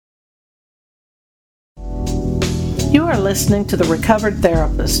are listening to The Recovered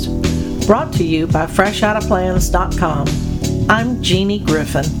Therapist, brought to you by FreshOuttaPlans.com. I'm Jeannie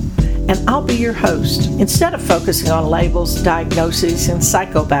Griffin, and I'll be your host. Instead of focusing on labels, diagnoses, and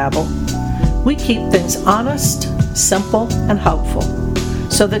psychobabble, we keep things honest, simple, and hopeful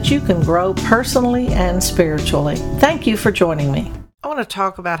so that you can grow personally and spiritually. Thank you for joining me. I want to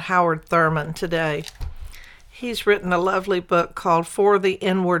talk about Howard Thurman today. He's written a lovely book called For the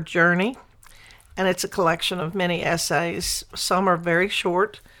Inward Journey, and it's a collection of many essays. Some are very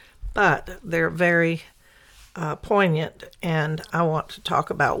short, but they're very poignant, and I want to talk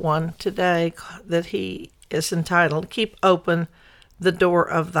about one today that he is entitled, Keep Open the Door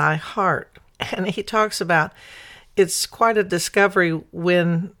of Thy Heart. And he talks about it's quite a discovery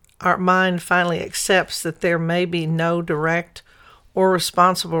when our mind finally accepts that there may be no direct or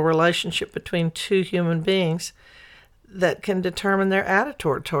responsible relationship between two human beings that can determine their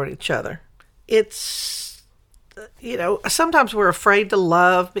attitude toward each other. It's, sometimes we're afraid to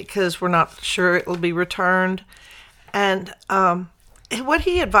love because we're not sure it will be returned. And what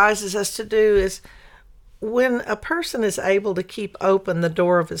he advises us to do is when a person is able to keep open the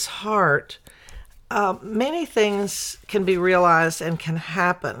door of his heart, many things can be realized and can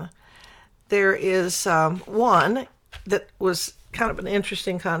happen. There is one that was kind of an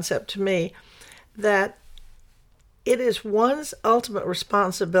interesting concept to me, that it is one's ultimate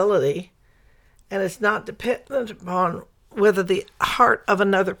responsibility, and it's not dependent upon whether the heart of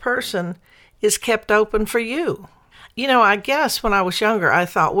another person is kept open for you. I guess when I was younger, I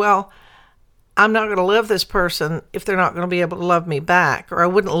thought, well, I'm not going to love this person if they're not going to be able to love me back, or I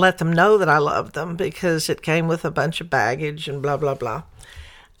wouldn't let them know that I loved them because it came with a bunch of baggage and blah, blah, blah.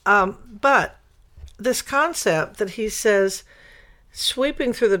 But this concept that he says,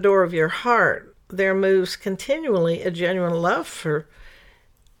 sweeping through the door of your heart, there moves continually a genuine love for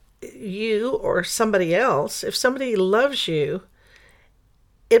you or somebody else. If somebody loves you,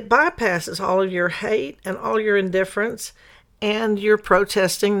 it bypasses all of your hate and all your indifference and your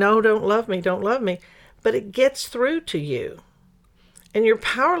protesting, no, don't love me, but it gets through to you, and you're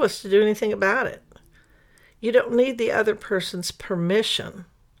powerless to do anything about it. You don't need the other person's permission.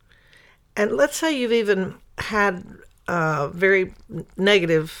 And let's say you've even had very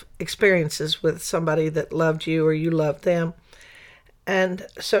negative experiences with somebody that loved you or you loved them. And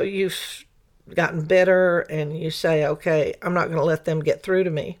so you've gotten bitter and you say, okay, I'm not going to let them get through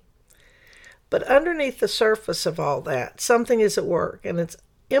to me. But underneath the surface of all that, something is at work, and it's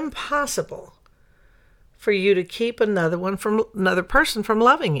impossible for you to keep another person from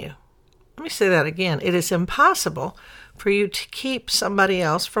loving you. Let me say that again. It is impossible for you to keep somebody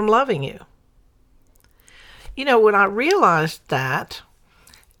else from loving you. When I realized that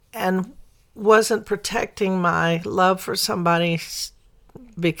and wasn't protecting my love for somebody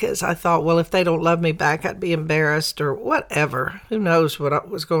because I thought, well, if they don't love me back, I'd be embarrassed or whatever. Who knows what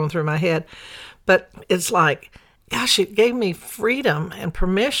was going through my head. But it's like, gosh, it gave me freedom and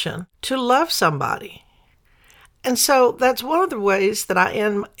permission to love somebody. And so that's one of the ways that I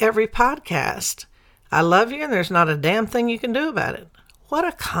end every podcast. I love you, and there's not a damn thing you can do about it. What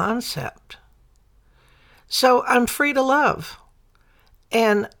a concept. So I'm free to love.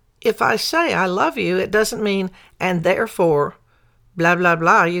 And if I say I love you, it doesn't mean, and therefore, blah, blah,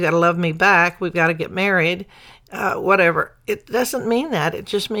 blah, you got to love me back, we've got to get married, whatever. It doesn't mean that. It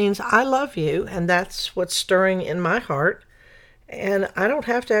just means I love you, and that's what's stirring in my heart, and I don't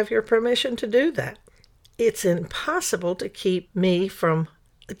have to have your permission to do that. It's impossible to keep me from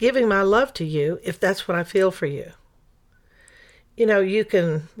giving my love to you if that's what I feel for you. You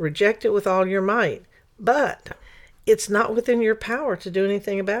can reject it with all your might, but it's not within your power to do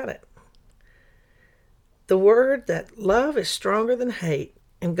anything about it. The word that love is stronger than hate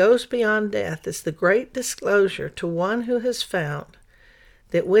and goes beyond death is the great disclosure to one who has found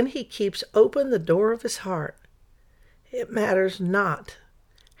that when he keeps open the door of his heart, it matters not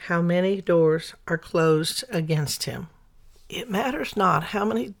how many doors are closed against him. It matters not how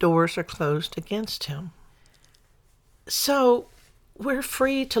many doors are closed against him. So we're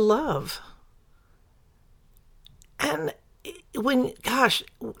free to love. And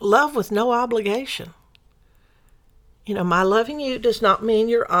love with no obligation. My loving you does not mean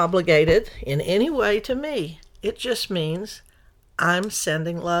you're obligated in any way to me. It just means I'm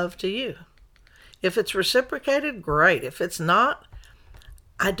sending love to you. If it's reciprocated, great. If it's not,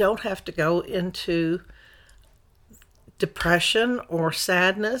 I don't have to go into depression or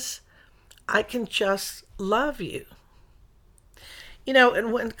sadness. I can just love you.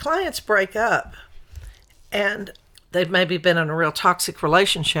 And when clients break up and they've maybe been in a real toxic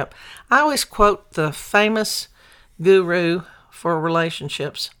relationship, I always quote the famous guru for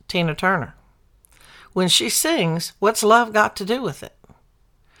relationships, Tina Turner. When she sings, what's love got to do with it?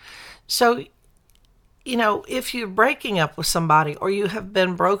 So, if you're breaking up with somebody, or you have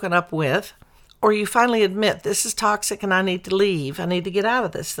been broken up with, or you finally admit this is toxic and I need to leave, I need to get out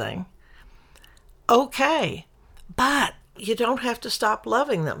of this thing, okay, but you don't have to stop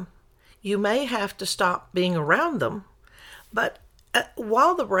loving them. You may have to stop being around them, but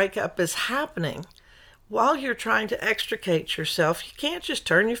while the breakup is happening, while you're trying to extricate yourself, you can't just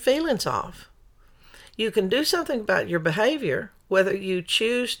turn your feelings off. You can do something about your behavior, whether you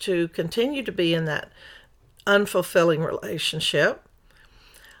choose to continue to be in that unfulfilling relationship.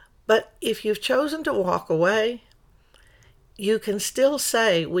 But if you've chosen to walk away, you can still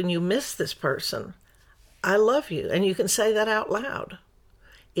say, when you miss this person, I love you. And you can say that out loud.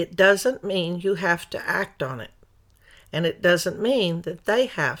 It doesn't mean you have to act on it. And it doesn't mean that they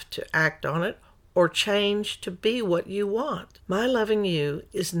have to act on it or change to be what you want. My loving you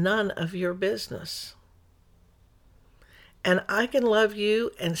is none of your business. And I can love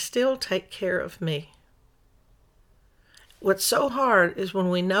you and still take care of me. What's so hard is when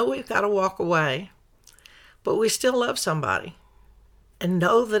we know we've got to walk away, but we still love somebody and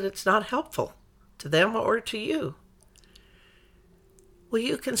know that it's not helpful to them or to you. Well,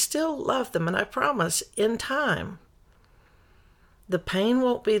 you can still love them, and I promise, in time, the pain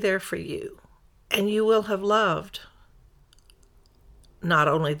won't be there for you, and you will have loved not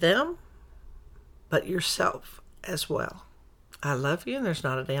only them, but yourself as well. I love you, and there's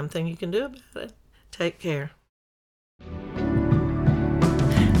not a damn thing you can do about it. Take care.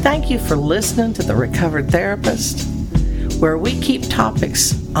 Thank you for listening to The Recovered Therapist, where we keep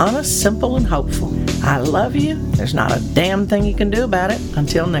topics honest, simple, and hopeful. I love you. There's not a damn thing you can do about it.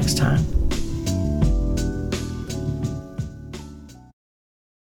 Until next time.